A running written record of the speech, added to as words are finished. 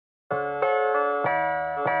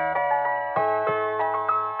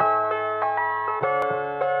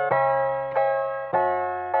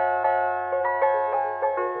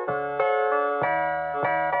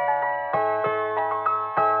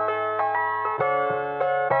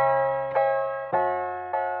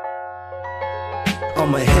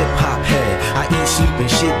I'm a hip-hop head. I eat, sleep, and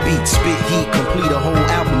shit beat. Spit heat, complete a whole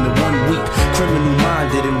album in 1 week.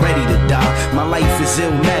 Criminal-minded and ready to die. My life is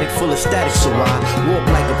illmatic, full of static, so I walk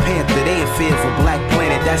like a panther. They ain't fear for Black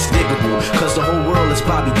Planet, that's diggable. Cause the whole world is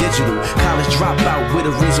Bobby Digital. College dropout with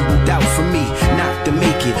a reasonable doubt for me. Not to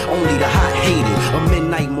make it, only the hot hated. A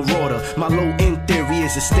midnight marauder. My low-end theory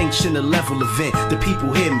is extinction, a level event. The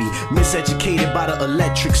people hear me, miseducated by the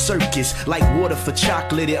electric circus. Like water for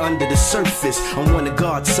chocolate under the surface. I'm one of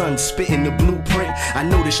God's sons, spitting the blueprint. I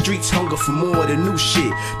know the streets hunger for more than new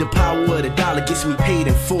shit. The power of the dollar gets me paid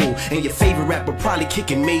in full. And your favorite rapper probably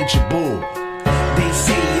kicking Major Bull. They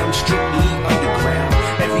say